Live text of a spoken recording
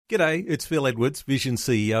G'day, it's Phil Edwards, Vision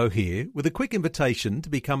CEO here, with a quick invitation to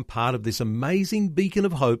become part of this amazing beacon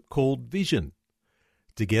of hope called Vision.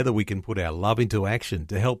 Together we can put our love into action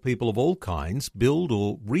to help people of all kinds build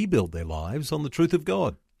or rebuild their lives on the truth of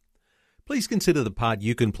God. Please consider the part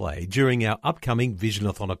you can play during our upcoming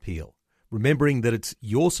Visionathon appeal, remembering that it's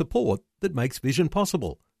your support that makes Vision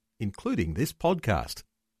possible, including this podcast.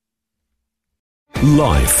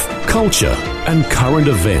 Life, culture, and current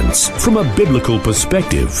events from a biblical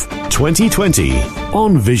perspective. 2020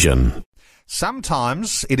 on Vision.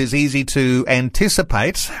 Sometimes it is easy to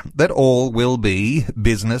anticipate that all will be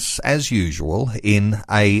business as usual in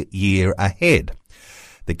a year ahead.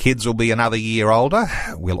 The kids will be another year older,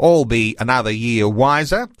 we'll all be another year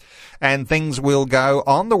wiser, and things will go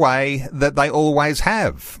on the way that they always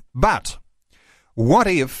have. But what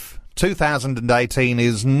if 2018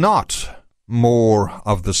 is not more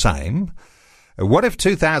of the same? What if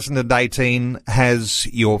 2018 has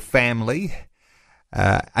your family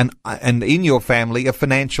and in your family a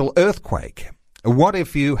financial earthquake? What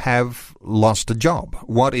if you have lost a job?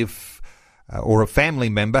 What if or a family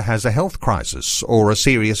member has a health crisis or a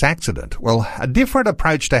serious accident? Well, a different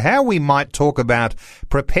approach to how we might talk about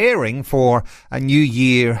preparing for a new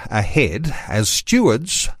year ahead as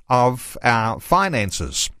stewards of our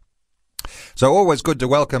finances. So always good to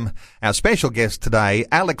welcome our special guest today,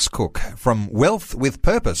 Alex Cook from Wealth with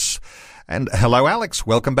Purpose. And hello, Alex.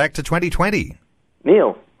 Welcome back to 2020.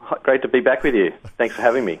 Neil, great to be back with you. Thanks for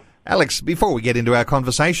having me. Alex, before we get into our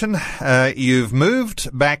conversation, you've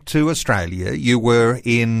moved back to Australia. You were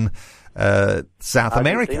in South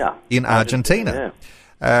America, in Argentina. Yeah.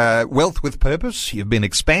 Wealth with Purpose, you've been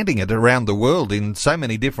expanding it around the world in so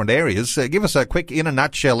many different areas. Give us a quick, in a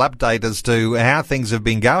nutshell, update as to how things have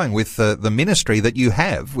been going with the ministry that you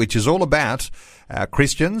have, which is all about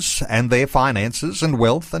Christians and their finances and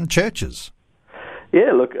wealth and churches.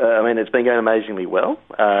 Yeah, look, it's been going amazingly well.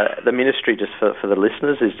 The ministry, just for the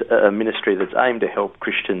listeners, is a ministry that's aimed to help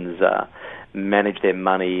Christians manage their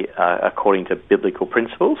money according to biblical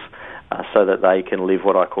principles, so that they can live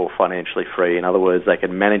what I call financially free. In other words, they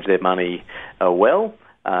can manage their money well,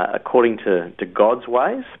 according to God's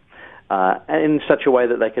ways, and in such a way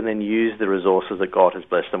that they can then use the resources that God has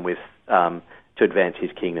blessed them with to advance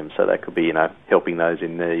His kingdom. So that could be, helping those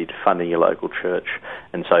in need, funding your local church,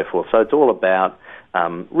 and so forth. So it's all about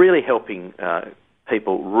really helping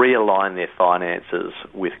people realign their finances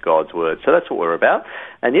with God's Word. So that's what we're about.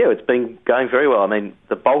 And yeah, it's been going very well.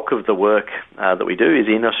 The bulk of the work that we do is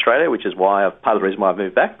in Australia, which is why part of the reason why I've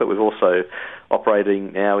moved back, but we've also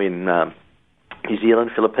operating now in New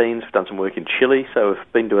Zealand, Philippines. We've done some work in Chile, so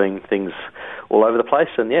we've been doing things all over the place.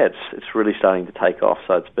 And yeah, it's really starting to take off,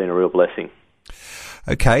 so it's been a real blessing.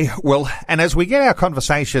 Okay, well, and as we get our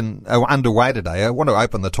conversation underway today, I want to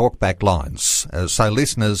open the talkback lines so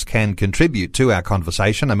listeners can contribute to our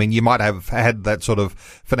conversation. You might have had that sort of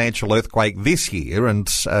financial earthquake this year, and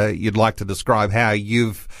you'd like to describe how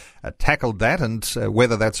you've tackled that and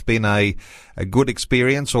whether that's been a good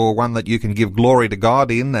experience or one that you can give glory to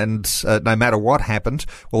God in, and no matter what happened.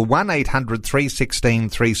 Well,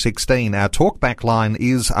 1-800-316-316, our talkback line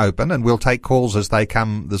is open, and we'll take calls as they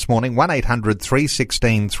come this morning.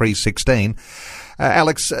 1-800-316-316.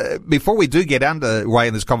 Alex, before we do get underway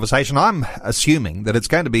in this conversation, I'm assuming that it's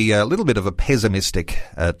going to be a little bit of a pessimistic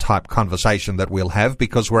type conversation that we'll have,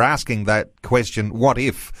 because we're asking that question, what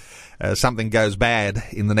if something goes bad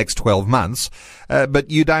in the next 12 months? But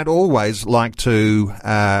you don't always like to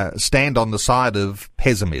stand on the side of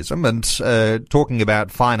pessimism and talking about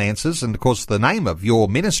finances. And, of course, the name of your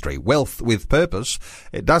ministry, Wealth with Purpose,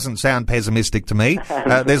 it doesn't sound pessimistic to me.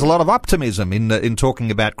 There's a lot of optimism in talking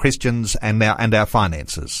about Christians and our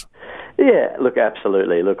finances. Yeah, look,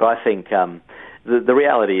 absolutely. Look, I think the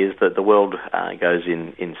reality is that the world goes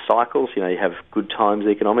in cycles. You have good times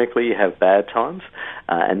economically, you have bad times.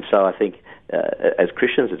 And so I think as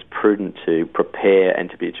Christians it's prudent to prepare and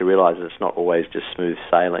to realise that it's not always just smooth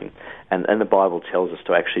sailing. And the Bible tells us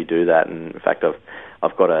to actually do that. And in fact,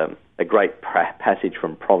 I've got a great passage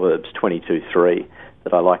from Proverbs 22:3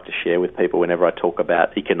 that I like to share with people whenever I talk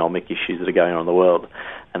about economic issues that are going on in the world.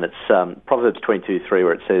 And it's Proverbs 22:3,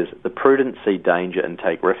 where it says, "The prudent see danger and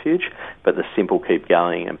take refuge, but the simple keep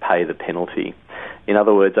going and pay the penalty." In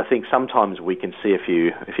other words, I think sometimes we can see a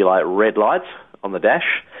few, if you like, red lights on the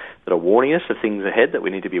dash that are warning us of things ahead that we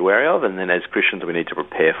need to be wary of, and then as Christians we need to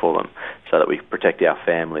prepare for them so that we protect our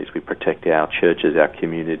families, we protect our churches, our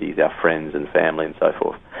communities, our friends and family and so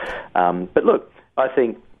forth. But look, I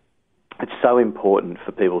think it's so important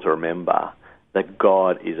for people to remember that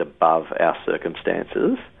God is above our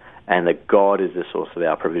circumstances and that God is the source of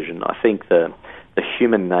our provision. I think the the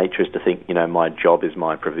human nature is to think, my job is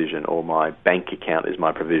my provision, or my bank account is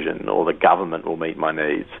my provision, or the government will meet my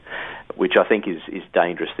needs, which I think is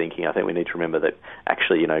dangerous thinking. I think we need to remember that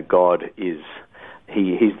actually, God is...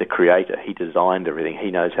 He's the creator. He designed everything.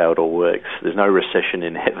 He knows how it all works. There's no recession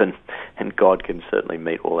in heaven, and God can certainly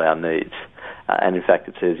meet all our needs. And in fact,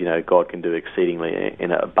 it says, God can do exceedingly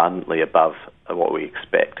and abundantly above what we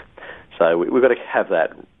expect. So we've got to have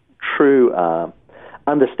that true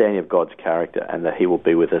understanding of God's character, and that he will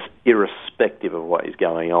be with us irrespective of what is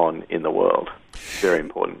going on in the world. Very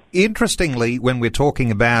important. Interestingly, when we're talking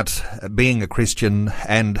about being a Christian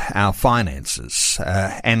and our finances,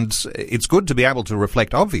 and it's good to be able to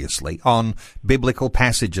reflect, obviously, on biblical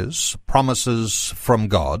passages, promises from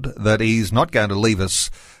God that he's not going to leave us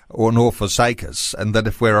or nor forsake us, and that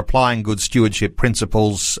if we're applying good stewardship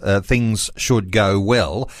principles, things should go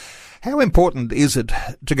well. How important is it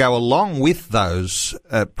to go along with those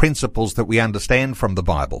principles that we understand from the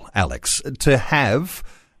Bible, Alex, to have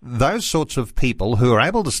those sorts of people who are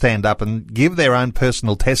able to stand up and give their own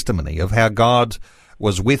personal testimony of how God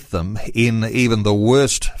was with them in even the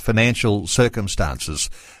worst financial circumstances?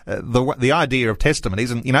 The idea of testimonies,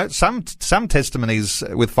 and some testimonies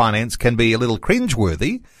with finance can be a little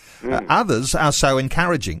cringeworthy. Others are so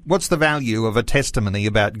encouraging. What's the value of a testimony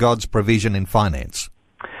about God's provision in finance?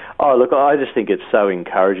 Oh, look, I just think it's so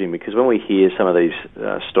encouraging, because when we hear some of these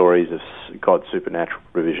stories of God's supernatural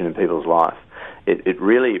provision in people's life, it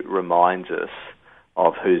really reminds us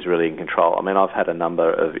of who's really in control. I mean, I've had a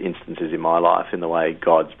number of instances in my life in the way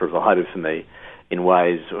God's provided for me in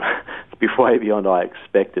ways way beyond I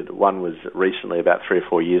expected. One was recently, about 3 or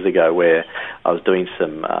 4 years ago, where I was doing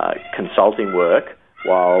some consulting work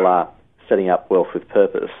while setting up Wealth with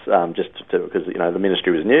Purpose, because the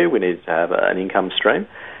ministry was new, we needed to have an income stream.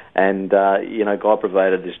 And, God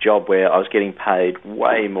provided this job where I was getting paid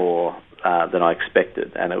way more than I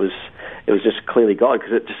expected. And it was just clearly God,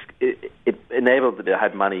 because it enabled that I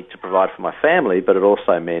had money to provide for my family, but it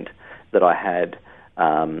also meant that I had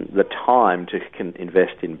the time to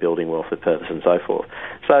invest in building Wealth with Purpose and so forth.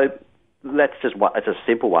 So that's just one. It's a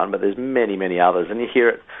simple one, but there's many, many others, and you hear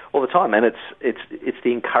it all the time. And it's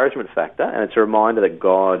the encouragement factor, and it's a reminder that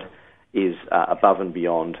God is above and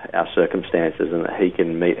beyond our circumstances, and that he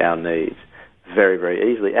can meet our needs very,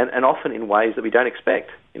 very easily, and often in ways that we don't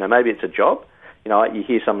expect. Maybe it's a job. You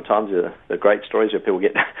hear sometimes the great stories where people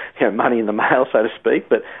get money in the mail, so to speak,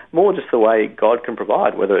 but more just the way God can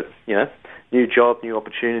provide, whether it's new job, new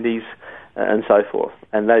opportunities, and so forth.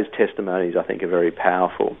 And those testimonies, I think, are very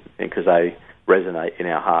powerful because they resonate in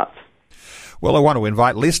our hearts. Well, I want to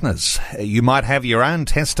invite listeners. You might have your own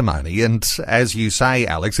testimony, and as you say,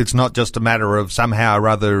 Alex, it's not just a matter of somehow or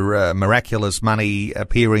other miraculous money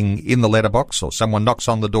appearing in the letterbox, or someone knocks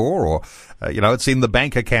on the door, or it's in the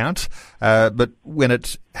bank account. But when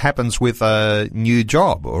it happens with a new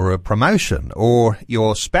job or a promotion, or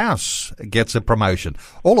your spouse gets a promotion,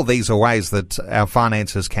 all of these are ways that our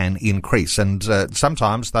finances can increase, and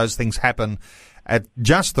sometimes those things happen at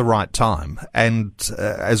just the right time, and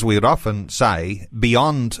as we would often say,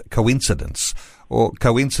 beyond coincidence,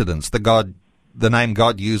 the name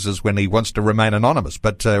God uses when he wants to remain anonymous,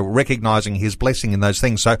 but recognising his blessing in those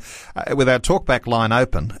things. So with our talkback line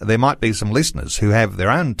open, there might be some listeners who have their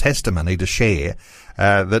own testimony to share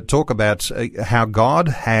that talk about how God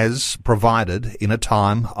has provided in a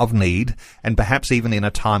time of need, and perhaps even in a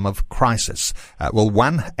time of crisis.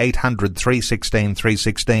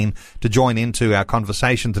 1-800-316-316 to join into our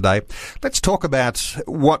conversation today. Let's talk about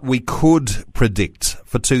what we could predict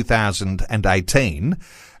for 2018.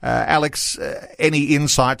 Alex, any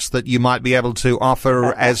insights that you might be able to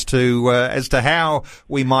offer as to how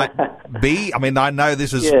we might be? I mean, I know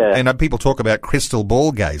this is, people talk about crystal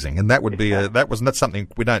ball gazing, and that would be that's something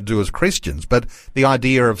we don't do as Christians. But the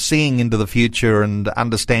idea of seeing into the future and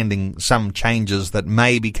understanding some changes that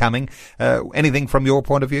may be coming. Anything from your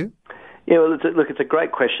point of view? Yeah, well, it's a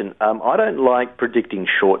great question. I don't like predicting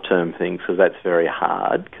short-term things, because that's very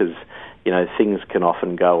hard, because things can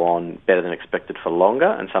often go on better than expected for longer,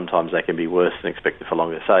 and sometimes they can be worse than expected for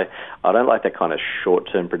longer. So I don't like that kind of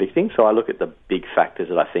short-term predicting. So I look at the big factors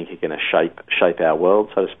that I think are going to shape our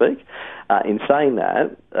world, so to speak. In saying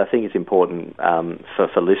that, I think it's important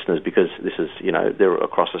for listeners, because this is, they're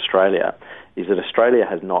across Australia, is that Australia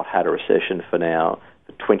has not had a recession for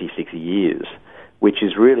 26 years, which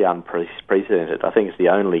is really unprecedented. I think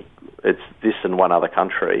it's this and one other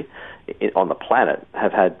country on the planet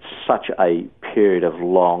have had such a period of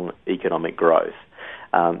long economic growth.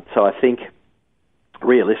 So I think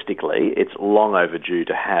realistically it's long overdue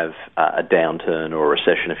to have a downturn or a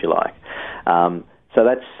recession, if you like. So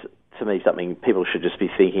that's to me, something people should just be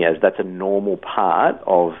thinking as that's a normal part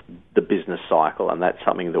of the business cycle, and that's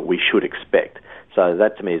something that we should expect. So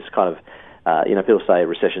that, to me, is kind of, people say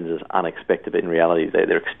recessions is unexpected, but in reality,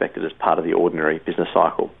 they're expected as part of the ordinary business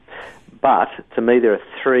cycle. But to me, there are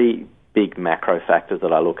three big macro factors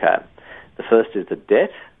that I look at. The first is the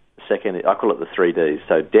debt. The second, I call it the 3Ds.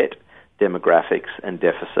 So debt, demographics, and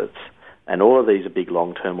deficits. And all of these are big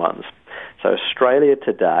long-term ones. So Australia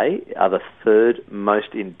today are the third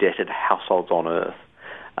most indebted households on earth.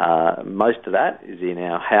 Most of that is in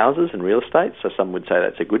our houses and real estate, so some would say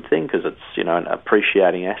that's a good thing because it's an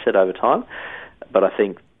appreciating asset over time. But I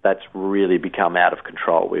think that's really become out of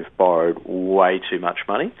control. We've borrowed way too much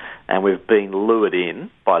money, and we've been lured in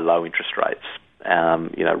by low interest rates.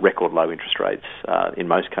 Record low interest rates in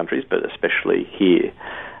most countries, but especially here.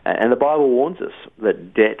 And the Bible warns us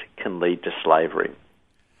that debt can lead to slavery.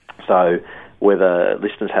 So whether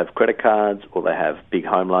listeners have credit cards or they have big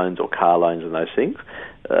home loans or car loans and those things,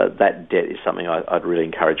 that debt is something I'd really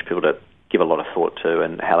encourage people to give a lot of thought to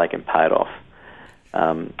and how they can pay it off.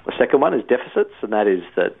 The second one is deficits, and that is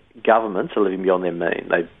that governments are living beyond their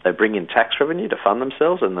means. They bring in tax revenue to fund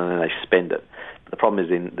themselves, and then they spend it. But the problem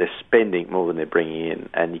is they're spending more than they're bringing in,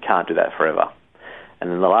 and you can't do that forever. And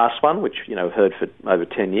then the last one, which we've heard for over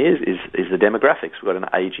 10 years, is the demographics. We've got an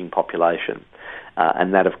ageing population.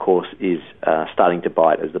 And that, of course, is starting to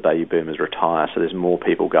bite as the baby boomers retire. So there's more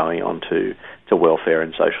people going on to welfare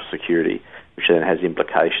and social security, which then has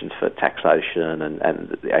implications for taxation and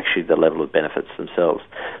actually the level of benefits themselves.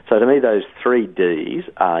 So to me, those 3Ds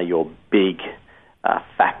are your big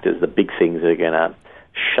factors, the big things that are going to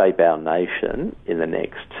shape our nation in the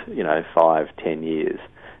next 5-10 years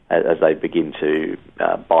as they begin to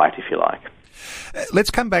bite, if you like.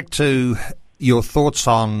 Let's come back to your thoughts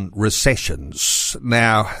on recessions.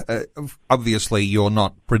 Now, obviously, you're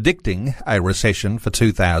not predicting a recession for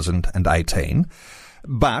 2018,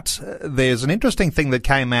 but there's an interesting thing that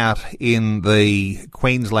came out in the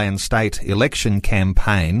Queensland state election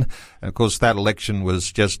campaign. Of course, that election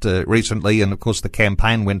was just recently, and of course, the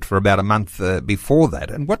campaign went for about a month before that.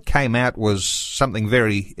 And what came out was something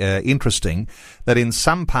very interesting, that in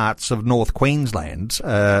some parts of North Queensland,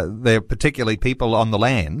 there particularly people on the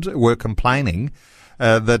land were complaining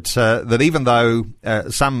that even though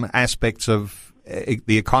some aspects of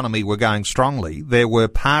the economy were going strongly, there were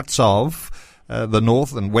parts of the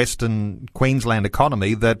North and Western Queensland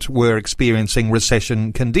economy that were experiencing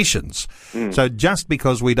recession conditions. So just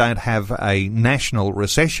because we don't have a national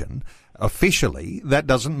recession officially, that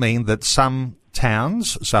doesn't mean that some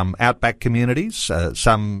towns, some outback communities,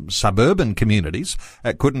 some suburban communities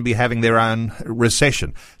couldn't be having their own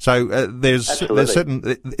recession. So there's certain.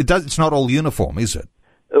 It's not all uniform, is it?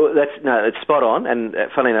 It's spot on. And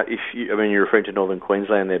funny enough, you're referring to Northern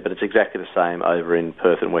Queensland there, but it's exactly the same over in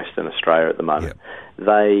Perth and Western Australia at the moment. Yep.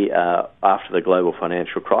 They, after the global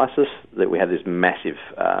financial crisis, that we had this massive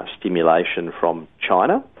stimulation from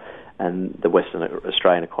China, and the Western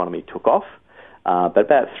Australian economy took off. But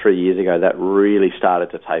about 3 years ago, that really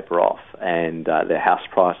started to taper off, and their house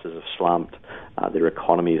prices have slumped. Their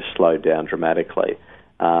economy has slowed down dramatically.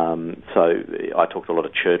 So I talk to a lot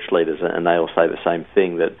of church leaders, and they all say the same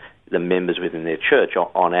thing, that the members within their church,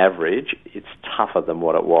 on average, it's tougher than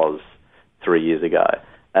what it was 3 years ago.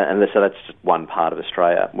 And so that's just one part of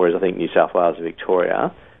Australia, whereas I think New South Wales and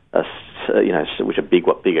Victoria, which are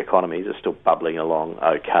big economies, are still bubbling along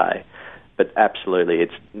okay. But absolutely,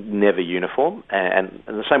 it's never uniform. And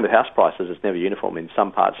the same with house prices, it's never uniform. In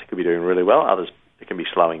some parts, it could be doing really well, others, it can be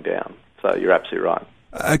slowing down. So you're absolutely right.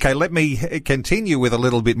 Okay, let me continue with a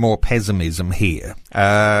little bit more pessimism here.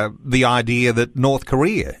 The idea that North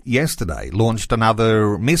Korea yesterday launched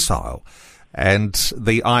another missile, and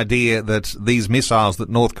the idea that these missiles that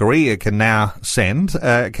North Korea can now send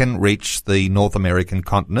can reach the North American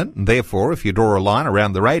continent, and therefore, if you draw a line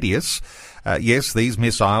around the radius, yes, these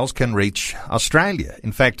missiles can reach Australia.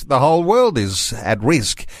 In fact, the whole world is at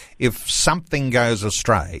risk if something goes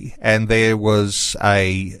astray and there was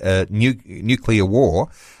a nuclear war,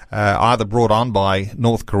 either brought on by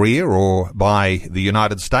North Korea or by the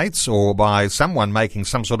United States or by someone making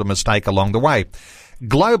some sort of mistake along the way.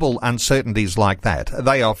 Global uncertainties like that,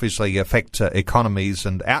 they obviously affect economies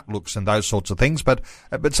and outlooks and those sorts of things, but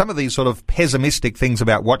some of these sort of pessimistic things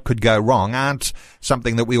about what could go wrong aren't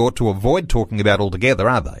something that we ought to avoid talking about altogether,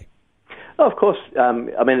 are they? Oh, of course.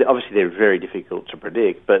 Obviously they're very difficult to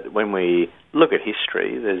predict, but when we look at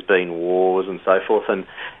history, there's been wars and so forth, and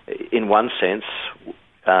in one sense,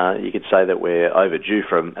 you could say that we're overdue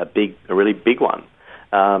for a really big one.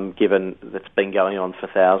 Given that's been going on for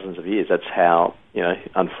thousands of years. That's how,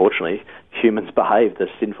 unfortunately, humans behave, the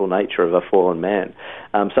sinful nature of a fallen man.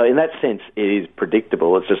 So in that sense, it is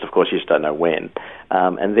predictable. It's just, of course, you just don't know when.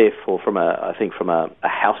 And therefore, from a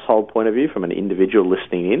household point of view, from an individual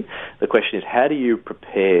listening in, the question is, how do you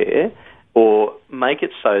prepare or make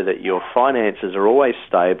it so that your finances are always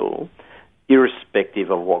stable, irrespective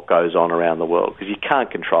of what goes on around the world? Because you can't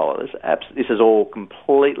control it. This is all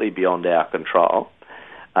completely beyond our control.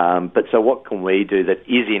 But so what can we do that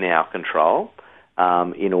is in our control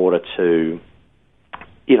in order to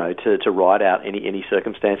ride out any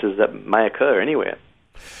circumstances that may occur anywhere?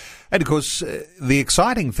 And of course, the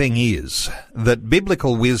exciting thing is that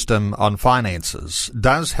biblical wisdom on finances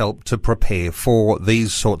does help to prepare for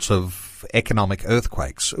these sorts of economic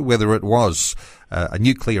earthquakes, whether it was a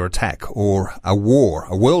nuclear attack or a war,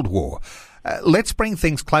 a world war. Let's bring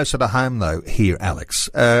things closer to home, though, here, Alex.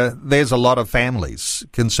 There's a lot of families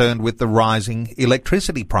concerned with the rising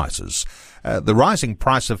electricity prices. The rising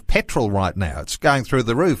price of petrol right now, it's going through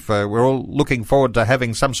the roof. We're all looking forward to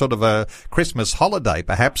having some sort of a Christmas holiday,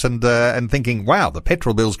 perhaps, and thinking, wow, the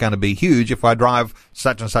petrol bill's going to be huge if I drive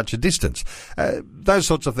such and such a distance. Those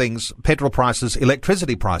sorts of things, petrol prices,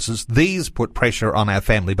 electricity prices, these put pressure on our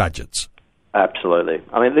family budgets. Absolutely.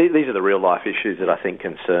 I mean, these are the real-life issues that I think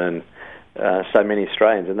concern so many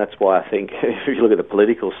Australians, and that's why I think if you look at the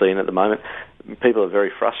political scene at the moment, people are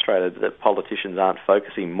very frustrated that politicians aren't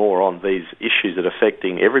focusing more on these issues that are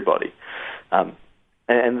affecting everybody.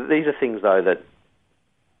 And these are things, though, that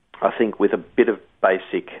I think with a bit of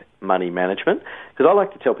basic money management, because I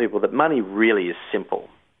like to tell people that money really is simple.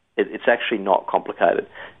 It's actually not complicated.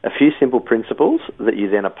 A few simple principles that you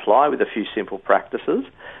then apply with a few simple practices,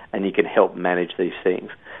 and you can help manage these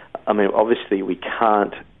things. I mean, obviously we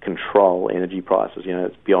can't control energy prices.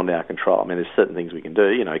 It's beyond our control. I mean, there's certain things we can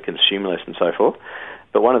do, consume less and so forth.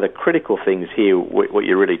 But one of the critical things here, what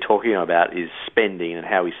you're really talking about, is spending and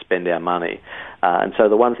how we spend our money. And so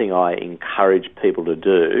the one thing I encourage people to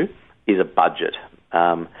do is a budget.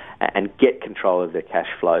 And get control of their cash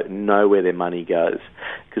flow, know where their money goes.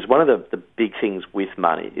 Because one of the big things with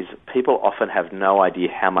money is people often have no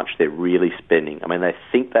idea how much they're really spending. I mean, they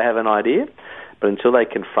think they have an idea, but until they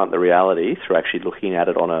confront the reality through actually looking at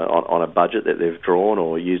it on a budget that they've drawn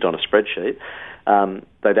or used on a spreadsheet,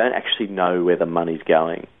 they don't actually know where the money's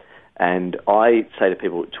going. And I say to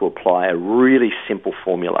people to apply a really simple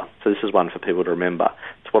formula. So this is one for people to remember.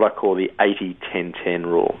 It's what I call the 80-10-10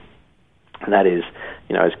 rule. And that is,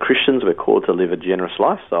 as Christians, we're called to live a generous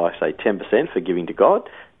life. So I say 10% for giving to God.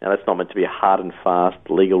 Now, that's not meant to be a hard and fast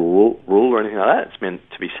legal rule or anything like that. It's meant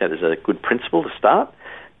to be set as a good principle to start.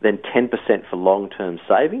 Then 10% for long-term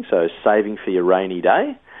saving, so saving for your rainy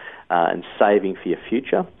day and saving for your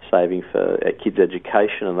future, saving for kids'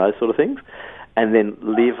 education and those sort of things. And then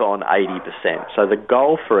live on 80%. So the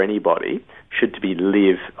goal for anybody should be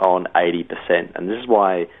live on 80%. And this is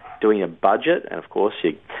why doing a budget, and of course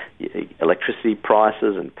your electricity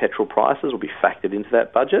prices and petrol prices will be factored into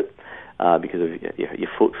that budget because of your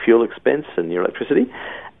fuel expense and your electricity,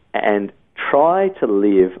 and try to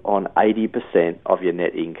live on 80% of your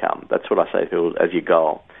net income. That's what I say to people as your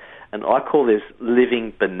goal. And I call this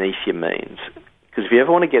living beneath your means. Because if you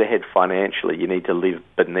ever want to get ahead financially, you need to live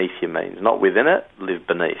beneath your means. Not within it, live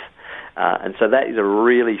beneath. And so that is a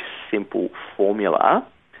really simple formula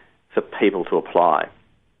for people to apply.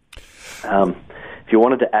 If you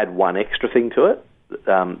wanted to add one extra thing to it,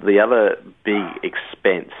 the other big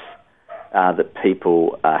expense that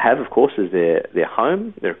people have, of course, is their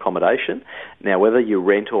home, their accommodation. Now, whether you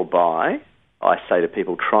rent or buy, I say to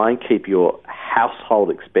people, try and keep your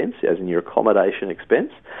household expense, as in your accommodation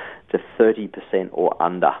expense, to 30% or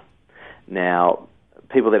under. Now,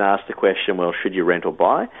 people then ask the question, well, should you rent or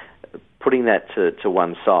buy? Putting that to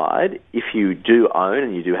one side, if you do own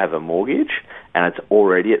and you do have a mortgage and it's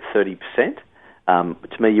already at 30%,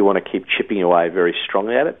 to me you want to keep chipping away very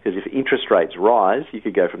strongly at it, because if interest rates rise, you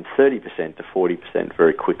could go from 30% to 40%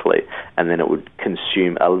 very quickly, and then it would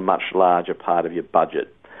consume a much larger part of your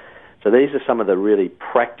budget. So these are some of the really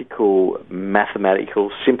practical, mathematical,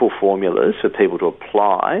 simple formulas for people to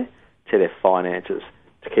apply to their finances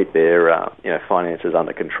to keep their finances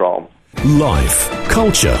under control. Life,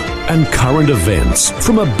 culture and current events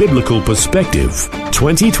from a biblical perspective.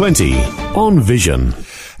 2020 on Vision.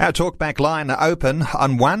 Our talkback line open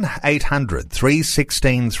on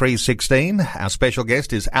 1-800-316-316. Our special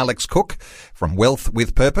guest is Alex Cook from Wealth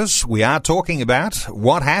with Purpose. We are talking about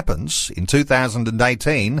what happens in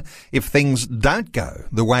 2018 if things don't go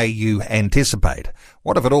the way you anticipate.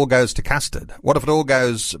 What if it all goes to custard? What if it all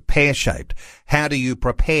goes pear-shaped? How do you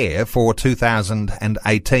prepare for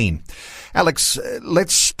 2018? Alex,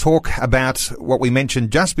 let's talk about what we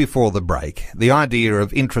mentioned just before the break, the idea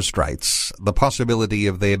of interest rates, the possibility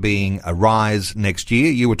of there being a rise next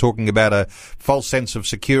year. You were talking about a false sense of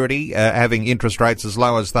security, having interest rates as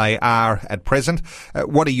low as they are at present.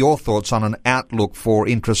 What are your thoughts on an outlook for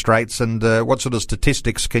interest rates, and what sort of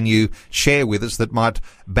statistics can you share with us that might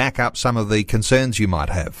back up some of the concerns you might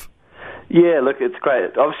have? Yeah, look, it's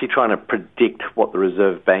great. Obviously, trying to predict what the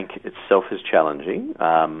Reserve Bank itself is challenging.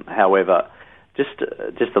 However,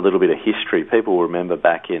 just a little bit of history. People will remember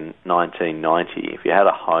back in 1990, if you had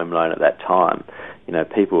a home loan at that time,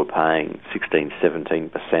 people were paying 16,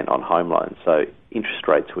 17% on home loans, so interest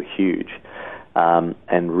rates were huge.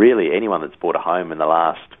 And really, anyone that's bought a home in the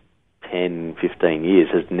last 10, 15 years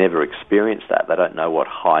has never experienced that. They don't know what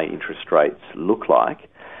high interest rates look like.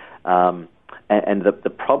 And the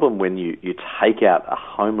problem when you take out a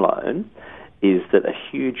home loan is that a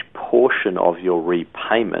huge portion of your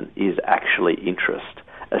repayment is actually interest,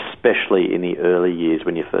 especially in the early years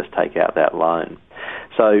when you first take out that loan.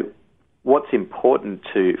 So what's important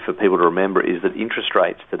for people to remember is that interest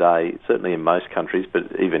rates today, certainly in most countries, but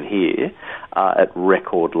even here, are at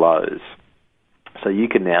record lows. So you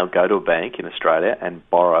can now go to a bank in Australia and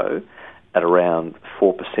borrow at around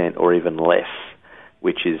 4% or even less,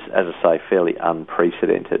 which is, as I say, fairly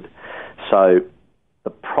unprecedented. So the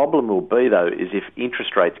problem will be, though, is if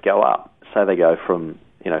interest rates go up, say they go from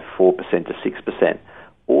 4% to 6%,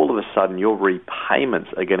 all of a sudden your repayments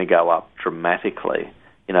are going to go up dramatically.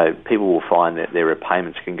 People will find that their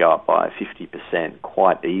repayments can go up by 50%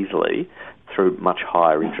 quite easily through much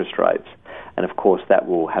higher interest rates. And of course that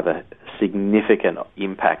will have a significant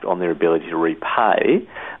impact on their ability to repay,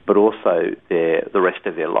 but also the rest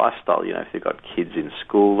of their lifestyle. If they've got kids in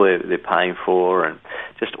school they're paying for, and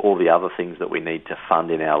just all the other things that we need to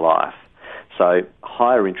fund in our life. So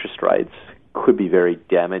higher interest rates could be very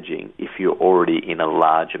damaging if you're already in a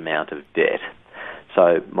large amount of debt.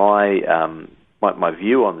 So my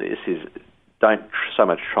view on this is don't so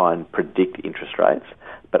much try and predict interest rates,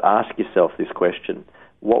 but ask yourself this question: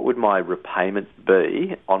 what would my repayment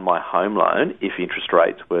be on my home loan if interest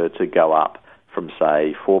rates were to go up from,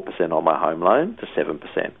 say, 4% on my home loan to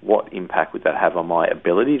 7%? What impact would that have on my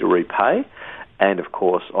ability to repay and, of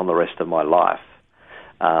course, on the rest of my life?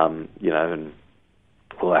 And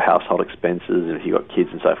all our household expenses, and if you've got kids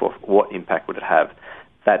and so forth, what impact would it have?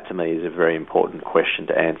 That, to me, is a very important question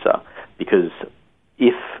to answer, because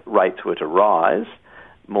if rates were to rise,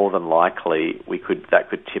 more than likely that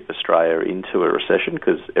could tip Australia into a recession,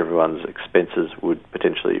 because everyone's expenses would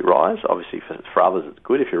potentially rise. Obviously, for others, it's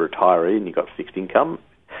good if you're a retiree and you've got fixed income.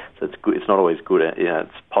 So it's good. It's not always good.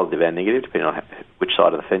 It's positive and negative depending on which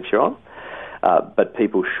side of the fence you're on. But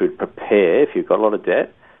people should prepare. If you've got a lot of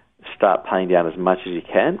debt, start paying down as much as you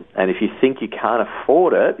can. And if you think you can't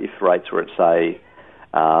afford it, if rates were at, say,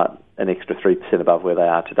 an extra 3% above where they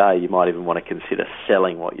are today, you might even want to consider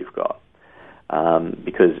selling what you've got.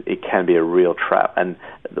 Because it can be a real trap. And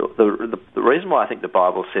the reason why I think the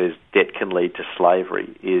Bible says debt can lead to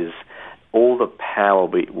slavery is all the power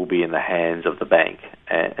will be in the hands of the bank,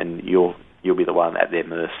 and you'll be the one at their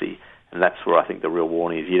mercy. And that's where I think the real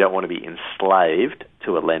warning is. You don't want to be enslaved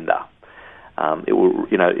to a lender.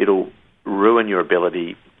 It'll ruin your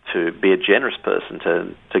ability to be a generous person,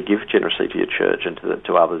 to give generously to your church and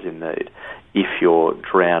to others in need, if you're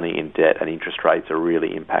drowning in debt and interest rates are really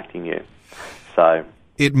impacting you. So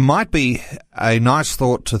it might be a nice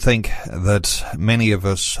thought to think that many of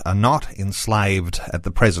us are not enslaved at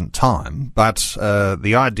the present time, but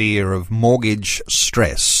the idea of mortgage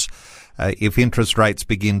stress, if interest rates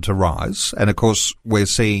begin to rise, and of course we're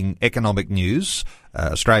seeing economic news,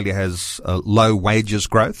 Australia has low wages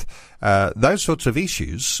growth, those sorts of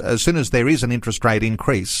issues, as soon as there is an interest rate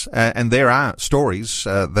increase, and there are stories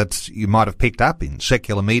that you might have picked up in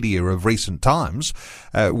secular media of recent times,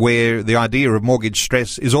 where the idea of mortgage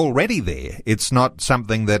stress is already there. It's not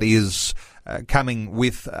something that is coming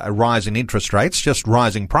with a rise in interest rates, just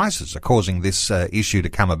rising prices are causing this issue to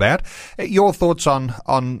come about. Your thoughts on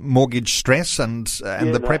mortgage stress and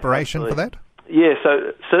the preparation for that? Yeah,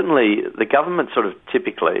 so certainly the government sort of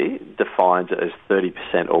typically defines it as 30%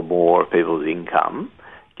 or more of people's income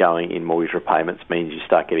going in mortgage repayments means you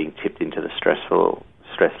start getting tipped into the stress level.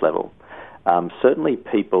 Certainly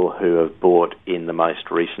people who have bought in the most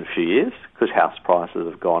recent few years, because house prices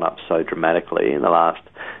have gone up so dramatically in the last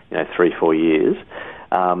 3-4 years,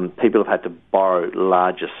 people have had to borrow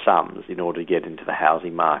larger sums in order to get into the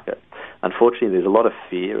housing market. Unfortunately, there's a lot of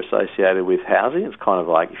fear associated with housing. It's kind of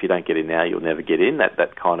like, if you don't get in now, you'll never get in,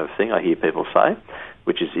 that kind of thing I hear people say,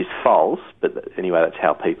 which is false, but anyway, that's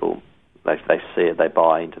how people, they see it, they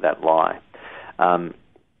buy into that lie. And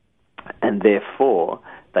therefore,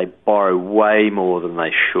 they borrow way more than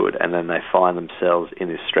they should, and then they find themselves in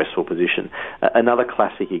this stressful position. Another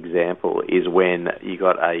classic example is when you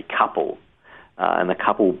got a couple, and the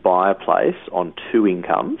couple buy a place on 2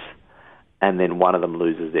 incomes, and then one of them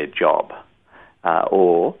loses their job,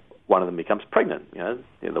 or one of them becomes pregnant.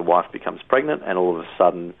 The wife becomes pregnant, and all of a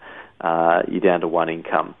sudden you're down to 1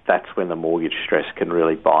 income. That's when the mortgage stress can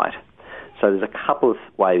really bite. So there's a couple of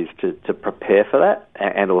ways to prepare for that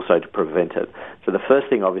and also to prevent it. So the first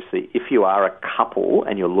thing, obviously, if you are a couple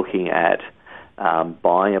and you're looking at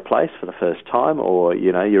buying a place for the first time, or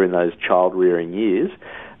you're in those child-rearing years,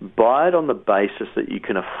 buy it on the basis that you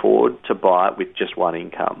can afford to buy it with just 1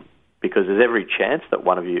 income. Because there's every chance that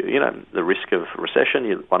one of you, the risk of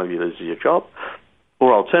recession, one of you loses your job,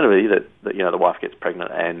 or alternatively that the wife gets pregnant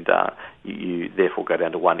and you therefore go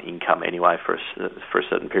down to 1 income anyway for a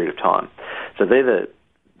certain period of time. So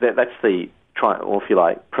that's the or if you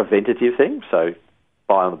like, preventative thing. So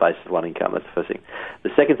buy on the basis of 1 income. That's the first thing. The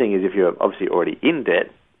second thing is, if you're obviously already in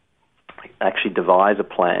debt, actually devise a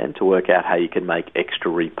plan to work out how you can make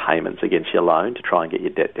extra repayments against your loan to try and get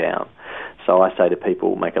your debt down. So I say to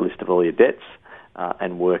people, make a list of all your debts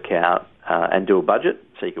and work out and do a budget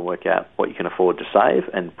so you can work out what you can afford to save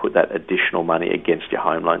and put that additional money against your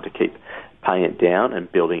home loan to keep paying it down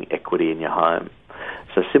and building equity in your home.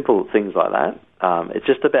 So simple things like that. It's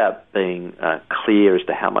just about being clear as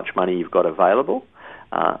to how much money you've got available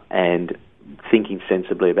and thinking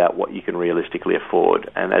sensibly about what you can realistically afford.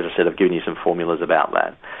 And as I said, I've given you some formulas about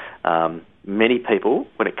that. Many people,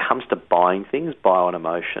 when it comes to buying things, buy on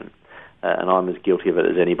emotion. And I'm as guilty of it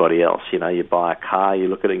as anybody else. You buy a car, you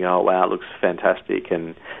look at it and go, oh, wow, it looks fantastic,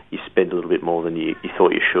 and you spend a little bit more than you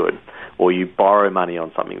thought you should. Or you borrow money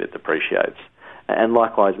on something that depreciates. And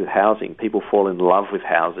likewise with housing, people fall in love with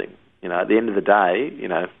housing. At the end of the day,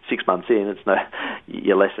 6 months in,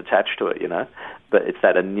 you're less attached to it, But it's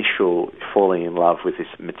that initial falling in love with this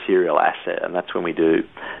material asset, and that's when we do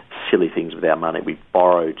silly things with our money. We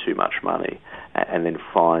borrow too much money and then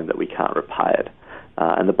find that we can't repay it.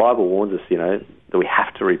 And the Bible warns us, that we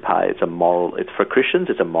have to repay. It's for Christians,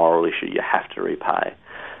 it's a moral issue. You have to repay.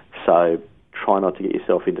 So try not to get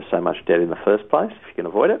yourself into so much debt in the first place if you can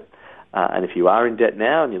avoid it. And if you are in debt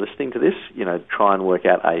now and you're listening to this, try and work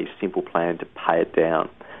out a simple plan to pay it down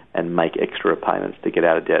and make extra payments to get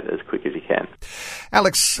out of debt as quick as you can.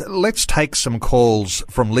 Alex, let's take some calls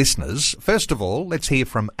from listeners. First of all, let's hear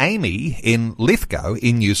from Amy in Lithgow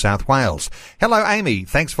in New South Wales. Hello, Amy.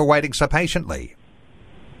 Thanks for waiting so patiently.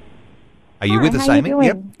 Are you with us, Amy?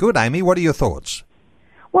 Yep. Good, Amy. What are your thoughts?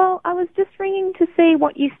 Well, I was just ringing to see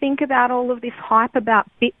what you think about all of this hype about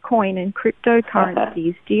Bitcoin and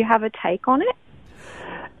cryptocurrencies. Do you have a take on it?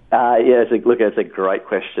 It's a great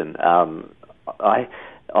question.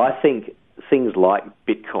 I think things like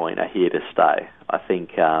Bitcoin are here to stay. I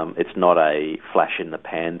think it's not a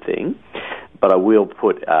flash-in-the-pan thing, but I will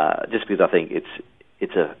put, just because I think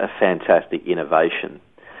it's a fantastic innovation,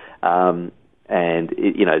 and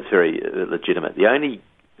it's very legitimate. The only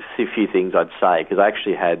few things I'd say, because I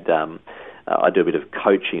actually had, I do a bit of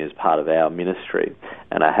coaching as part of our ministry,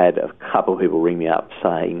 and I had a couple of people ring me up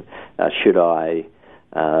saying, should I,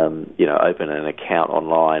 open an account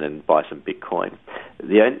online and buy some Bitcoin?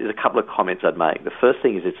 There's a couple of comments I'd make. The first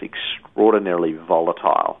thing is it's extraordinarily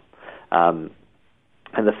volatile. And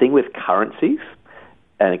the thing with currencies,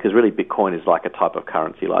 and because really Bitcoin is like a type of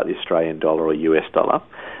currency like the Australian dollar or US dollar,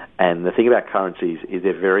 and the thing about currencies is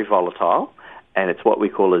they're very volatile, and it's what we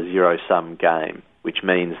call a zero-sum game, which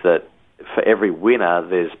means that for every winner,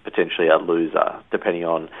 there's potentially a loser, depending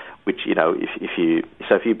on which, if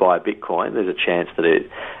you buy Bitcoin, there's a chance that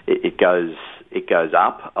it goes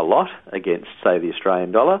up a lot against, say, the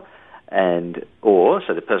Australian dollar,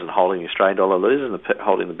 so the person holding the Australian dollar loses and the person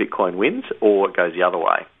holding the Bitcoin wins, or it goes the other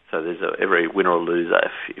way. So there's every winner or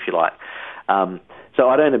loser, if you like. So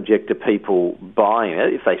I don't object to people buying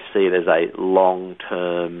it if they see it as a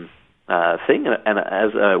long-term thing and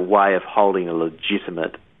as a way of holding a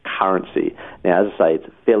legitimate currency. Now, as I say, it's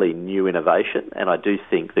a fairly new innovation, and I do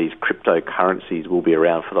think these cryptocurrencies will be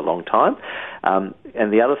around for the long time.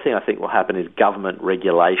 And the other thing I think will happen is government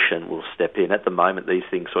regulation will step in. At the moment, these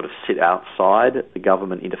things sort of sit outside the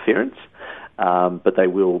government interference, but they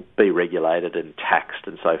will be regulated and taxed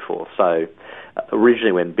and so forth. So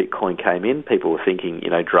originally when Bitcoin came in, people were thinking,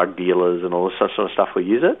 drug dealers and all this sort of stuff will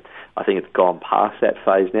use it. I think it's gone past that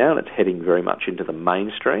phase now, and it's heading very much into the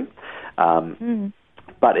mainstream.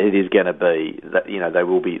 But it is going to be that,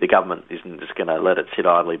 the government isn't just going to let it sit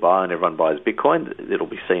idly by and everyone buys Bitcoin. It'll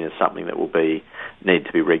be seen as something that will need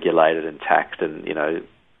to be regulated and taxed and,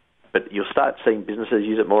 but you'll start seeing businesses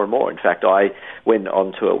use it more and more. In fact, I went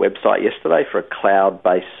onto a website yesterday for a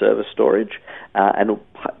cloud-based server storage, and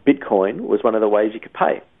Bitcoin was one of the ways you could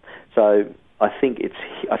pay. So I think it's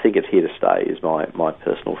here to stay, is my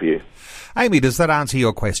personal view. Amy, does that answer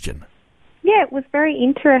your question? Yeah, it was very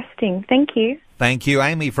interesting. Thank you. Thank you,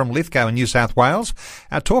 Amy from Lithgow in New South Wales.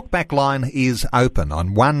 Our talkback line is open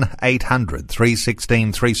on 1800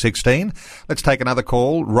 316 316. Let's take another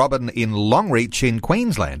call. Robin in Longreach in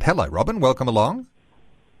Queensland. Hello, Robin. Welcome along.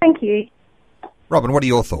 Thank you. Robin, what are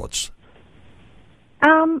your thoughts?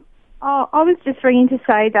 I was just ringing to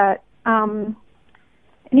say that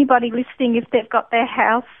anybody listening, if they've got their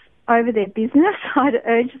house over their business, I'd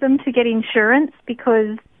urge them to get insurance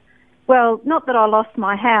because, well, not that I lost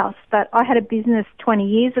my house, but I had a business 20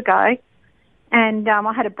 years ago and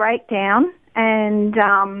I had a breakdown and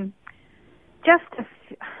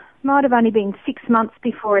might have only been 6 months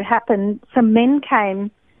before it happened, some men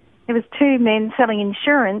came. There was two men selling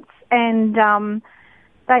insurance and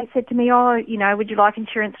they said to me, would you like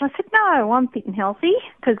insurance? And I said, no, I'm fit and healthy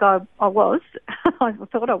because I was. I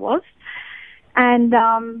thought I was. And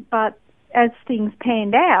but as things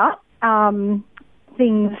panned out,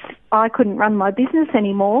 I couldn't run my business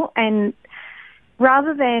anymore, and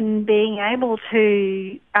rather than being able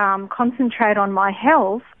to concentrate on my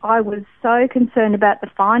health, I was so concerned about the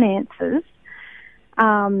finances.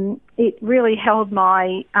 It really held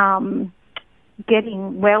my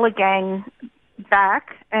getting well again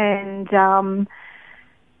back, and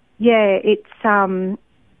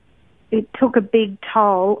it took a big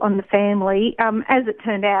toll on the family. As it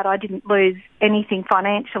turned out, I didn't lose anything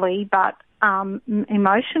financially, but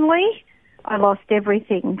emotionally, I lost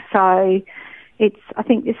everything. So I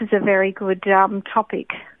think this is a very good topic.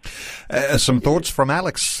 Some thoughts from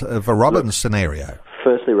Alex for Robin's scenario.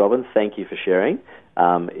 Firstly, Robin, thank you for sharing.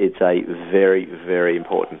 It's a very, very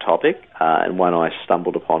important topic and one I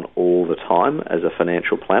stumbled upon all the time as a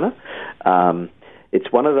financial planner.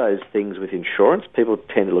 It's one of those things with insurance. People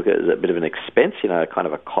tend to look at it as a bit of an expense, kind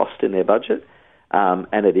of a cost in their budget.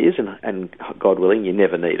 And it is, and God willing, you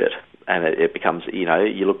never need it. And it becomes,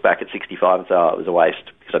 you look back at 65 and say, it was a waste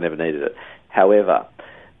because I never needed it. However,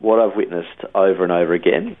 what I've witnessed over and over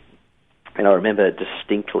again, and I remember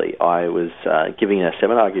distinctly, I was giving a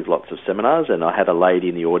seminar. I give lots of seminars, and I had a lady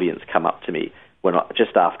in the audience come up to me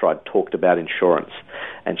just after I'd talked about insurance.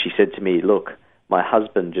 And she said to me, look, my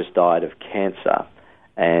husband just died of cancer,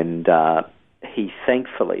 and he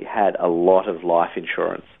thankfully had a lot of life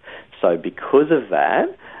insurance. So because of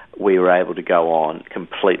that, we were able to go on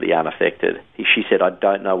completely unaffected. She said, I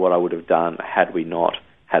don't know what I would have done had we not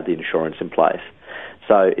had the insurance in place.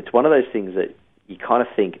 So it's one of those things that you kind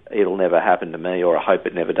of think it'll never happen to me, or I hope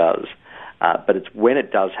it never does. But it's when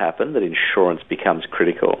it does happen that insurance becomes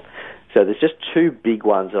critical. So there's just two big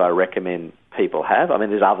ones that I recommend people have. I mean,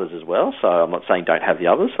 there's others as well, so I'm not saying don't have the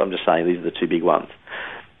others. I'm just saying these are the two big ones.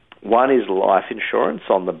 One is life insurance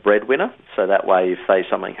on the breadwinner, so that way if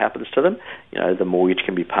something happens to them, the mortgage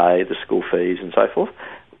can be paid, the school fees and so forth.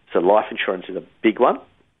 So life insurance is a big one.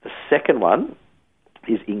 The second one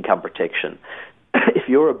is income protection. If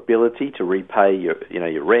your ability to repay your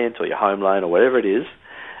rent or your home loan or whatever it is,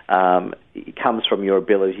 it comes from your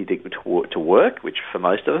ability to work, which for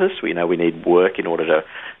most of us, we need work in order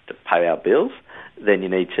to pay our bills, then you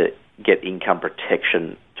need to get income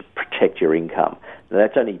protection to protect your income. Now,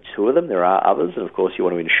 that's only two of them. There are others, and of course you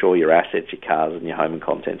want to insure your assets, your cars and your home and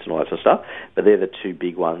contents and all that sort of stuff, but they're the two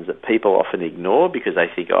big ones that people often ignore because they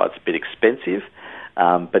think, it's a bit expensive,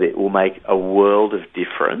 but it will make a world of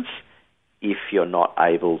difference if you're not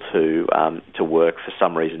able to work for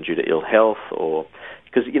some reason due to ill health, or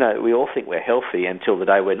because we all think we're healthy until the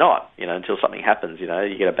day we're not. Until something happens. You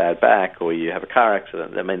get a bad back or you have a car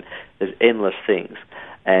accident. I mean, there's endless things,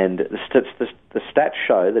 and the stats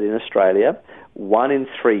show that in Australia, 1 in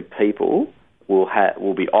 3 people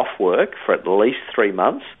will be off work for at least 3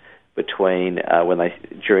 months during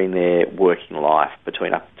their working life,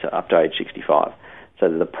 between up to age 65. So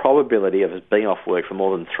the probability of us being off work for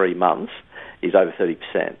more than 3 months is over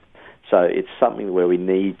 30%. So it's something where we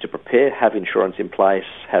need to prepare, have insurance in place,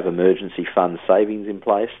 have emergency fund savings in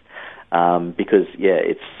place, because,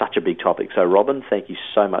 it's such a big topic. So, Robin, thank you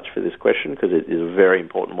so much for this question, because it is a very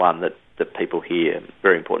important one that people hear,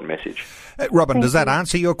 very important message. Robin, does that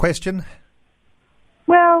answer your question?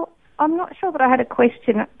 Well, I'm not sure that I had a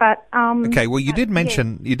question, but okay. Well, you did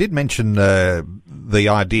mention the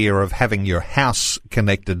idea of having your house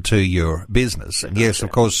connected to your business, and yes,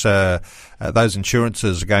 of course, those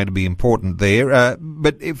insurances are going to be important there.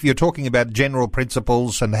 But if you're talking about general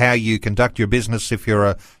principles and how you conduct your business, if you're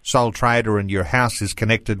a sole trader and your house is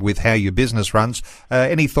connected with how your business runs,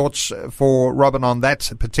 any thoughts for Robin on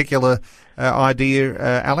that particular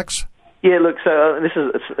idea, Alex? Yeah, look, so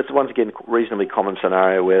it's once again a reasonably common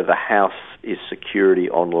scenario where the house is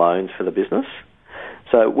security on loans for the business.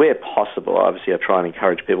 So where possible, obviously I try and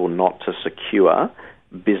encourage people not to secure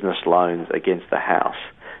business loans against the house.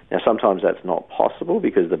 Now, sometimes that's not possible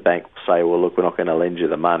because the bank will say, well, look, we're not going to lend you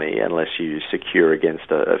the money unless you secure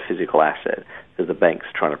against a physical asset, because the bank's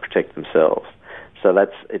trying to protect themselves. So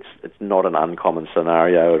it's not an uncommon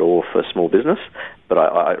scenario at all for small business, but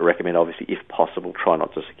I recommend, obviously, if possible, try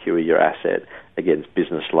not to secure your asset against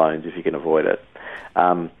business loans if you can avoid it.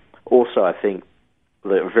 Also, I think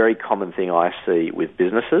the very common thing I see with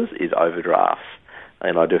businesses is overdrafts.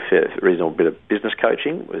 And I do a reasonable bit of business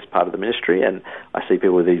coaching as part of the ministry, and I see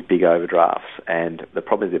people with these big overdrafts, and the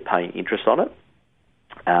problem is they're paying interest on it,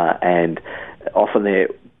 and often they're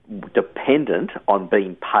dependent on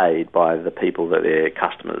being paid by the people that they're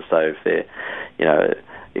customers. So if they're,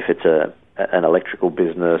 if it's an electrical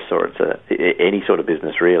business or it's any sort of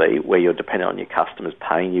business really, where you're dependent on your customers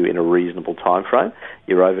paying you in a reasonable time frame,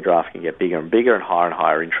 your overdraft can get bigger and bigger and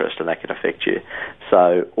higher interest, and that can affect you.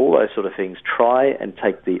 So all those sort of things, try and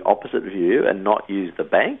take the opposite view and not use the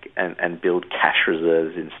bank and build cash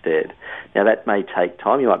reserves instead. Now that may take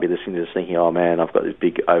time. You might be listening to this thinking, oh man, I've got this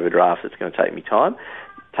big overdraft, it's going to take me time.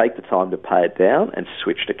 Take the time to pay it down and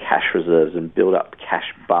switch to cash reserves and build up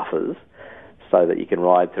cash buffers so that you can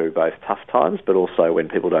ride through both tough times but also when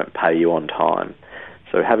people don't pay you on time.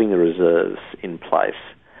 So having the reserves in place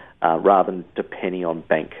rather than depending on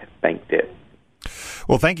bank debt.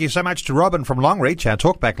 Well, thank you so much to Robin from Longreach. Our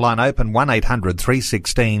talkback line open 1800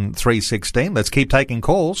 316 316. Let's keep taking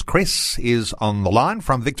calls. Chris is on the line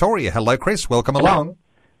from Victoria. Hello, Chris. Welcome along.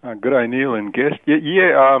 Good day, Neil and guest.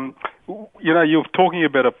 You're talking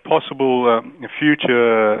about a possible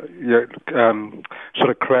future sort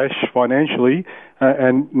of crash financially,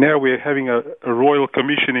 and now we're having a Royal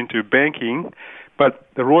Commission into banking, but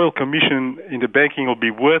the Royal Commission into banking will be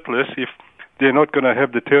worthless if they're not going to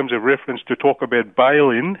have the terms of reference to talk about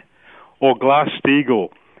bail-in or Glass-Steagall.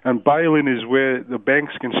 And bail-in is where the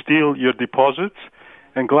banks can steal your deposits,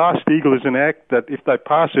 and Glass-Steagall is an act that, if they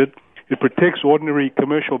pass it, it protects ordinary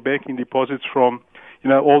commercial banking deposits from,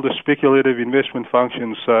 all the speculative investment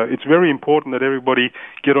functions. So it's very important that everybody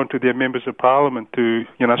get onto their members of parliament to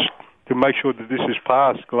make sure that this is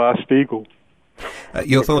passed, Glass-Steagall.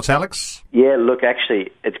 Your thoughts, Alex? Yeah, look, actually,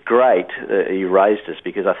 it's great you raised this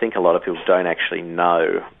because I think a lot of people don't actually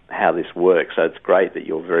know how this works. So it's great that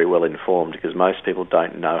you're very well informed because most people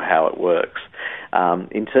don't know how it works.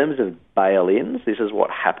 In terms of bail-ins, this is what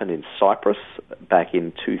happened in Cyprus back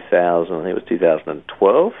in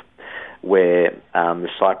 2012, where the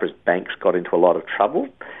Cyprus banks got into a lot of trouble.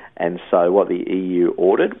 And so what the EU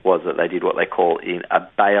ordered was that they did what they call a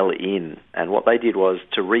bail-in. And what they did was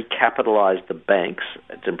to recapitalise the banks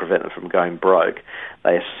to prevent them from going broke.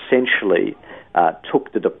 They essentially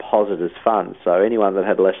took the depositors' funds. So anyone that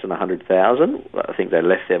had less than 100,000, I think they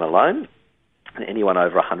left them alone. And anyone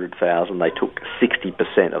over 100,000, they took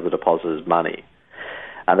 60% of the depositors' money.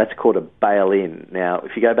 That's called a bail-in. Now,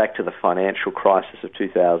 if you go back to the financial crisis of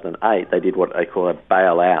 2008, they did what they call a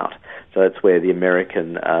bail-out. So that's where the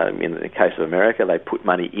American, in the case of America, they put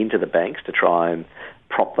money into the banks to try and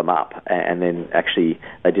prop them up. And then actually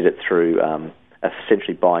they did it through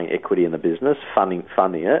essentially buying equity in the business, funding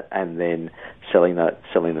it, and then selling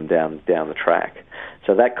them down the track.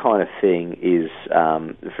 So that kind of thing is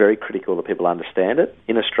very critical that people understand it.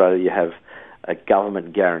 In Australia, you have a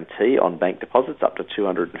government guarantee on bank deposits up to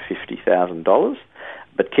 $250,000.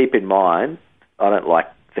 But keep in mind, I don't like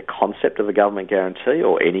the concept of a government guarantee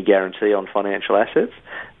or any guarantee on financial assets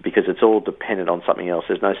because it's all dependent on something else.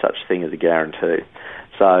 There's no such thing as a guarantee.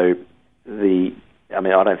 So I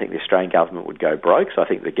don't think the Australian government would go broke, so I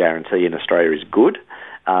think the guarantee in Australia is good.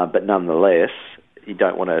 But nonetheless, you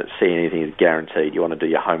don't want to see anything as guaranteed. You want to do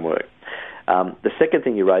your homework. The second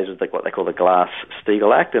thing you raised was what they call the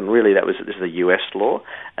Glass-Steagall Act, and really this is a US law,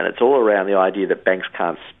 and it's all around the idea that banks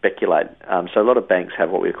can't speculate. So a lot of banks have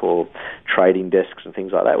what we call trading desks and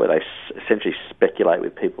things like that, where they essentially speculate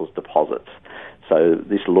with people's deposits. So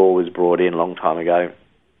this law was brought in a long time ago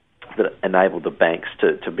that enabled the banks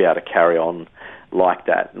to be able to carry on like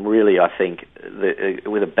that. And really, I think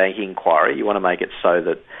with a banking inquiry, you want to make it so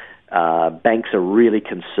that banks are really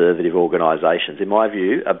conservative organisations. In my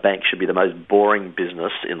view, a bank should be the most boring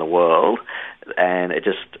business in the world, and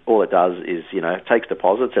all it does is, takes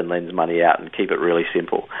deposits and lends money out and keep it really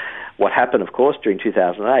simple. What happened, of course, during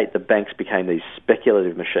 2008, the banks became these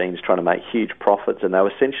speculative machines trying to make huge profits, and they were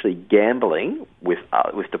essentially gambling with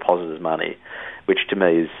depositors' money, which to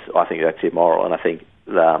me I think that's immoral, and I think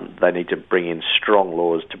they need to bring in strong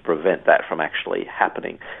laws to prevent that from actually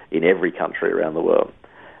happening in every country around the world.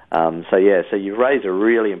 So you've raised a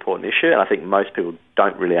really important issue, and I think most people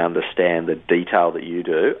don't really understand the detail that you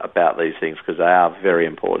do about these things because they are very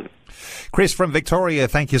important. Chris from Victoria,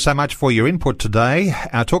 thank you so much for your input today.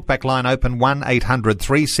 Our talkback line open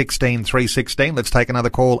 1-800-316-316. Let's take another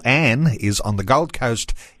call. Anne is on the Gold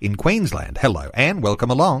Coast in Queensland. Hello, Anne. Welcome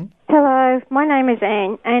along. Hello, my name is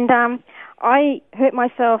Anne, and I hurt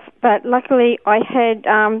myself, but luckily I had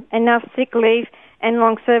enough sick leave and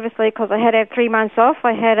long service leave because I had to have 3 months off.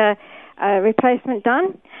 I had a replacement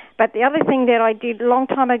done. But the other thing that I did a long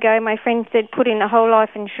time ago, my friend said put in a whole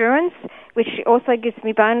life insurance, which also gives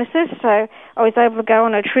me bonuses. So I was able to go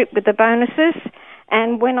on a trip with the bonuses.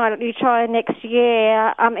 And when I retire next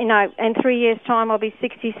year, in 3 years' time, I'll be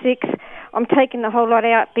 66. I'm taking the whole lot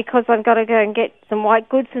out because I've got to go and get some white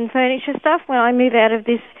goods and furniture stuff when I move out of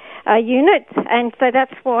this unit. And so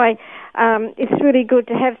that's why it's really good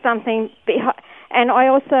to have something. And I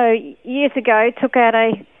also, years ago, took out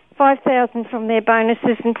a $5,000 from their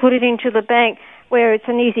bonuses and put it into the bank where it's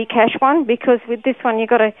an easy cash one, because with this one you've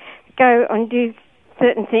got to go and do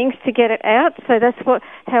certain things to get it out. So that's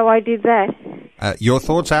how I did that. Your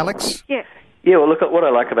thoughts, Alex? Yes. Yeah, well, look, what I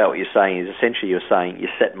like about what you're saying is essentially you're saying you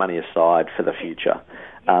set money aside for the future.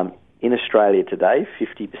 In Australia today,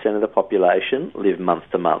 50% of the population live month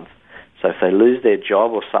to month. So if they lose their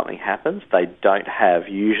job or something happens, they don't have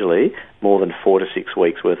usually more than 4 to 6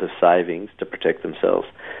 weeks' worth of savings to protect themselves.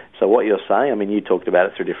 So what you're saying, you talked about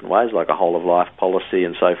it through different ways, like a whole-of-life policy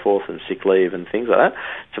and so forth, and sick leave and things like that.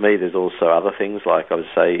 To me, there's also other things like, I would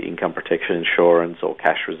say, income protection insurance or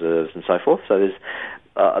cash reserves and so forth. So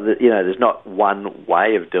there's not one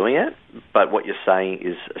way of doing it, but what you're saying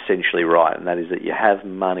is essentially right, and that is that you have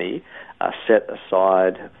money set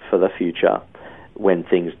aside for the future when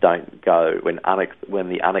things don't go, when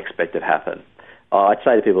the unexpected happen. I'd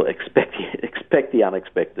say to people, expect the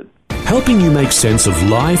unexpected. Helping you make sense of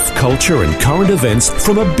life, culture and current events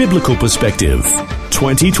from a biblical perspective.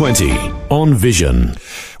 2020 on Vision.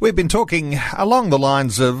 We've been talking along the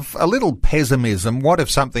lines of a little pessimism. What if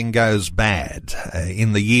something goes bad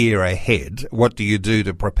in the year ahead? What do you do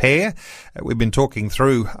to prepare? We've been talking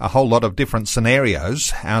through a whole lot of different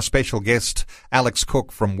scenarios. Our special guest, Alex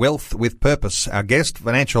Cook from Wealth with Purpose, our guest,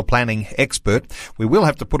 financial planning expert. We will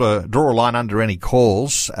have to draw a line under any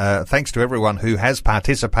calls. Thanks to everyone who has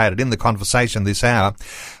participated in the conversation this hour.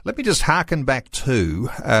 Let me just hearken back to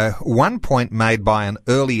one point made by an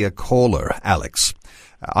earlier caller, Alex.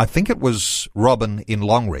 I think it was Robin in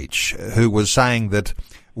Longreach who was saying that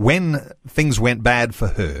when things went bad for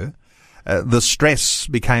her, the stress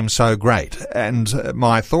became so great. And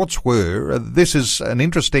my thoughts were, this is an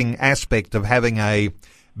interesting aspect of having a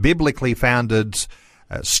biblically founded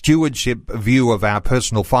stewardship view of our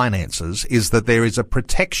personal finances, is that there is a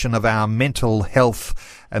protection of our mental health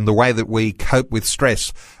and the way that we cope with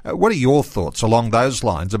stress. What are your thoughts along those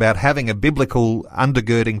lines about having a biblical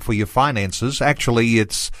undergirding for your finances? Actually,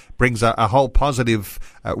 it brings a whole positive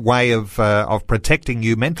way of protecting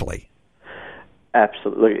you mentally.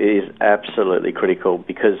 Absolutely, it is absolutely critical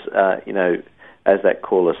because, as that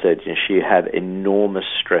caller said, she had enormous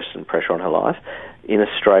stress and pressure on her life. In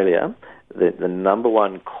Australia, the number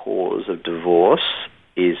one cause of divorce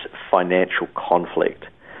is financial conflict.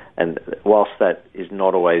 And whilst that is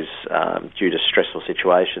not always due to stressful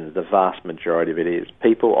situations, the vast majority of it is.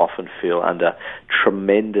 People often feel under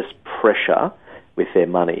tremendous pressure with their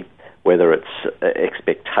money, whether it's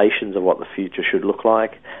expectations of what the future should look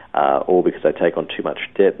like or because they take on too much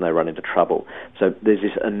debt and they run into trouble. So there's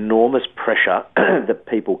this enormous pressure that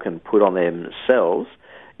people can put on themselves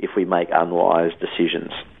if we make unwise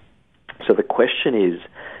decisions. So the question is,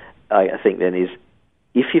 I think then, is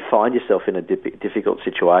if you find yourself in a difficult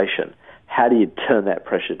situation, how do you turn that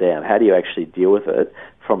pressure down? How do you actually deal with it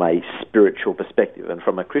from a spiritual perspective and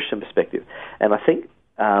from a Christian perspective? And I think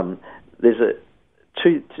there's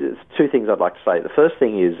two things I'd like to say. The first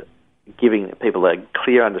thing is giving people a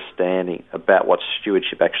clear understanding about what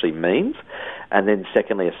stewardship actually means, and then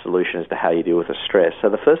secondly, a solution as to how you deal with the stress. So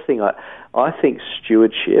the first thing, I think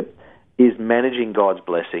stewardship is managing God's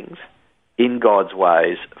blessings in God's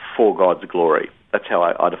ways for God's glory. That's how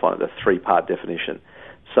I define it, the three-part definition.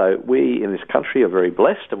 So we in this country are very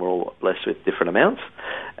blessed, and we're all blessed with different amounts,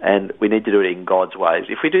 and we need to do it in God's ways.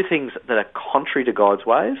 If we do things that are contrary to God's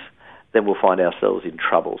ways, then we'll find ourselves in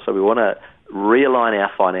trouble. So we want to realign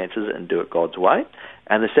our finances and do it God's way.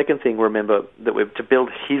 And the second thing, remember that we're to build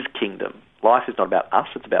His kingdom. Life is not about us,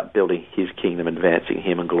 it's about building His kingdom, advancing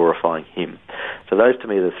Him and glorifying Him. So those to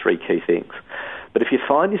me are the three key things. But if you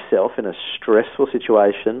find yourself in a stressful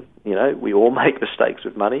situation, you know, we all make mistakes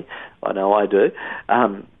with money, I know I do,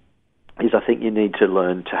 is I think you need to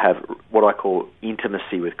learn to have what I call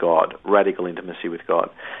intimacy with God, radical intimacy with God.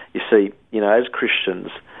 You see, you know, as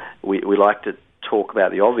Christians, we like to talk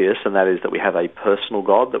about the obvious, and that is that we have a personal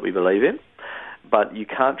God that we believe in, but you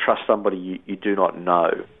can't trust somebody you do not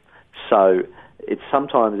know. So it's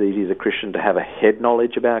sometimes easy as a Christian to have a head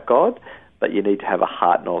knowledge about God, but you need to have a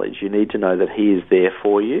heart knowledge. You need to know that He is there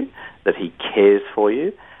for you, that He cares for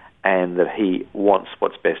you, and that He wants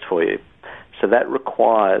what's best for you. So that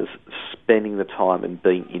requires spending the time and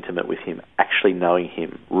being intimate with Him, actually knowing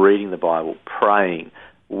Him, reading the Bible, praying,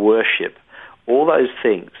 worship, all those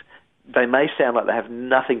things. They may sound like they have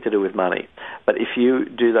nothing to do with money, but if you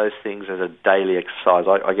do those things as a daily exercise,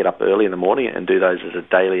 I get up early in the morning and do those as a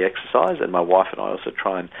daily exercise, and my wife and I also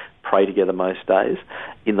try and pray together most days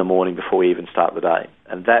in the morning before we even start the day.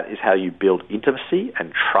 And that is how you build intimacy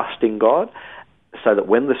and trust in God, so that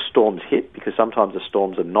when the storms hit, because sometimes the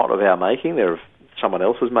storms are not of our making, they're of someone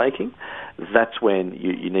else's making, that's when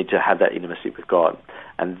you need to have that intimacy with God.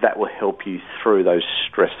 And that will help you through those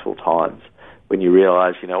stressful times when you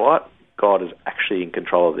realize, you know what, God is actually in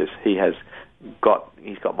control of this. He's got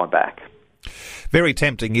my back. Very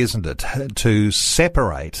tempting, isn't it, to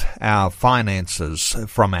separate our finances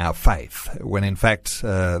from our faith, when in fact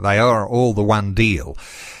they are all the one deal.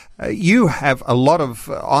 You have a lot of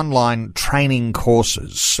online training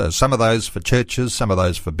courses, some of those for churches, some of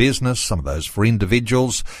those for business, some of those for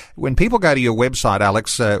individuals. When people go to your website,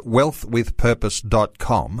 Alex,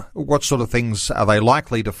 wealthwithpurpose.com, what sort of things are they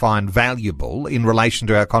likely to find valuable in relation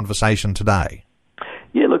to our conversation today?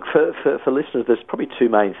 Yeah, look, for listeners, there's probably two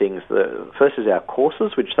main things. The first is our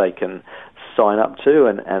courses, which they can sign up to,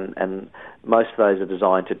 and most of those are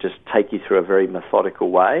designed to just take you through a very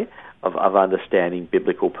methodical way of understanding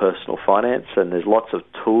biblical personal finance, and there's lots of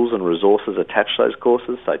tools and resources attached to those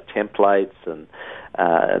courses, so templates and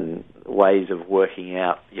ways of working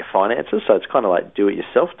out your finances. So it's kind of like do it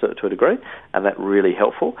yourself to a degree, and that's really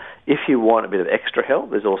helpful. If you want a bit of extra help,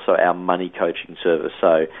 there's also our money coaching service.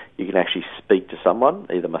 So you can actually speak to someone,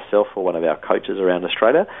 either myself or one of our coaches around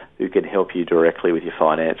Australia, who can help you directly with your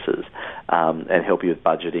finances and help you with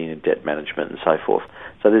budgeting and debt management and so forth.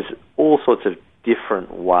 So there's all sorts of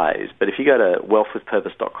different ways. But if you go to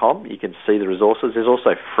wealthwithpurpose.com, you can see the resources. There's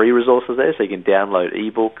also free resources there, so you can download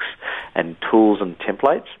ebooks and tools and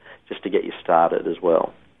templates just to get you started as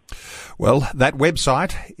well. Well, that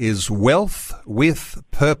website is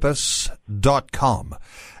wealthwithpurpose.com.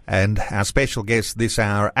 And our special guest this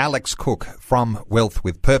hour, Alex Cook from Wealth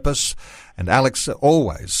with Purpose. And Alex,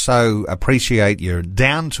 always so appreciate your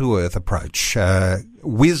down-to-earth approach,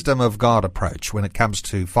 wisdom of God approach when it comes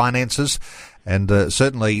to finances. And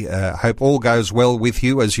certainly hope all goes well with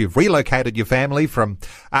you as you've relocated your family from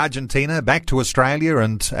Argentina back to Australia,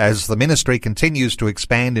 and as the ministry continues to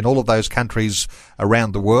expand in all of those countries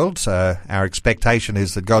around the world. Our expectation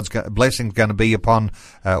is that God's blessing is going to be upon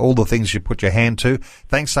all the things you put your hand to.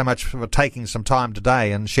 Thanks so much for taking some time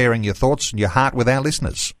today and sharing your thoughts and your heart with our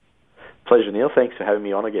listeners. Pleasure, Neil. Thanks for having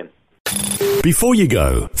me on again. Before you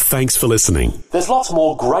go, thanks for listening. There's lots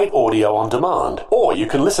more great audio on demand, or you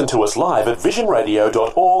can listen to us live at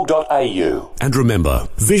visionradio.org.au. And remember,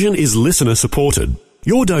 Vision is listener supported.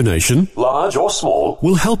 Your donation, large or small,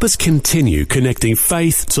 will help us continue connecting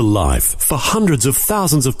faith to life for hundreds of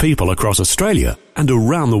thousands of people across Australia and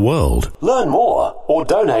around the world. Learn more or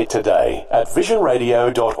donate today at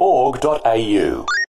visionradio.org.au.